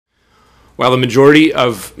While the majority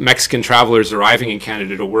of Mexican travelers arriving in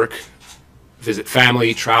Canada to work, visit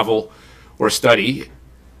family, travel, or study,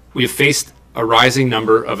 we have faced a rising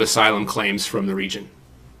number of asylum claims from the region.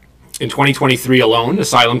 In 2023 alone,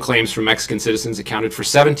 asylum claims from Mexican citizens accounted for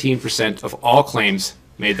 17% of all claims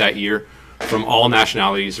made that year from all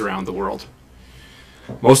nationalities around the world.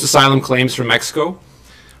 Most asylum claims from Mexico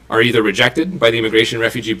are either rejected by the Immigration and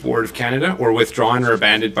Refugee Board of Canada or withdrawn or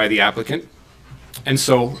abandoned by the applicant, and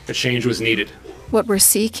so a change was needed. What we're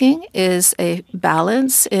seeking is a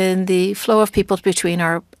balance in the flow of people between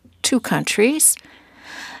our two countries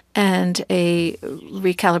and a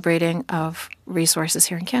recalibrating of resources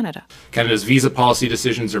here in Canada. Canada's visa policy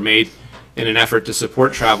decisions are made in an effort to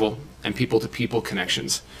support travel and people-to-people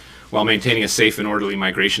connections while maintaining a safe and orderly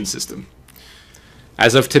migration system.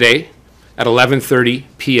 As of today, at 11:30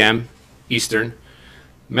 p.m. Eastern,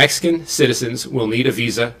 Mexican citizens will need a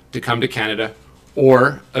visa to come to Canada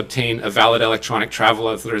or obtain a valid electronic travel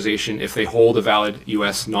authorization if they hold a valid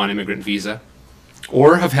U.S. non-immigrant visa,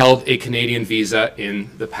 or have held a Canadian visa in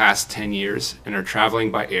the past 10 years and are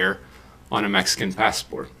traveling by air on a Mexican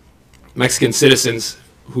passport. Mexican citizens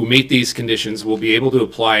who meet these conditions will be able to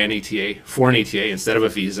apply an ETA for an ETA instead of a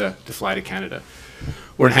visa to fly to Canada.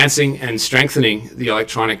 We're enhancing and strengthening the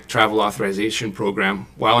electronic travel authorization program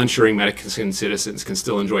while ensuring Mexican citizens can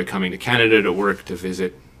still enjoy coming to Canada to work, to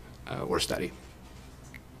visit, or study.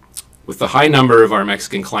 With the high number of our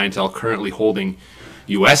Mexican clientele currently holding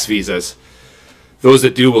U.S. visas, those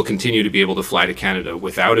that do will continue to be able to fly to Canada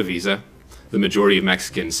without a visa. The majority of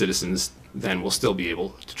Mexican citizens then will still be able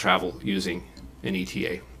to travel using an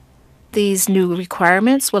ETA. These new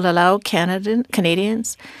requirements will allow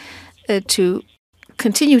Canadians to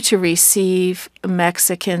continue to receive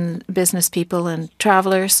Mexican business people and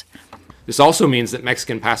travelers. This also means that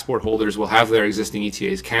Mexican passport holders will have their existing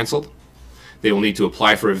ETAs canceled. They will need to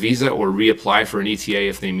apply for a visa or reapply for an ETA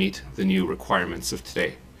if they meet the new requirements of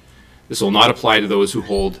today. This will not apply to those who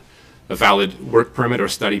hold a valid work permit or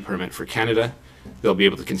study permit for Canada. They'll be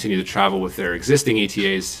able to continue to travel with their existing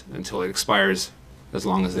ETAs until it expires, as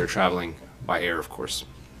long as they're traveling by air, of course.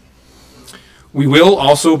 We will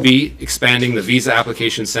also be expanding the visa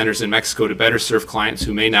application centers in Mexico to better serve clients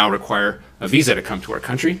who may now require a visa to come to our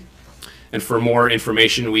country. And for more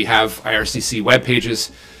information, we have IRCC web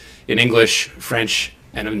pages in English, French,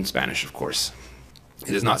 and in Spanish, of course.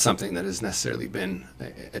 It is not something that has necessarily been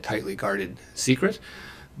a tightly guarded secret,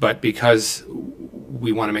 but because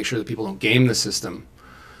we want to make sure that people don't game the system,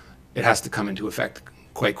 it has to come into effect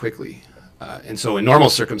quite quickly. And so in normal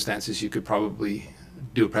circumstances, you could probably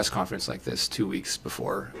do a press conference like this 2 weeks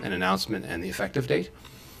before an announcement and the effective date.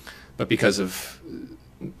 But because of,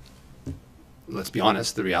 let's be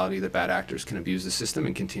honest, the reality that bad actors can abuse the system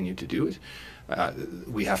and continue to do it,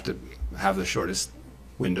 we have to have the shortest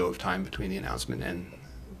window of time between the announcement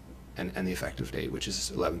and the effective date, which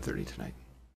is 11:30 tonight.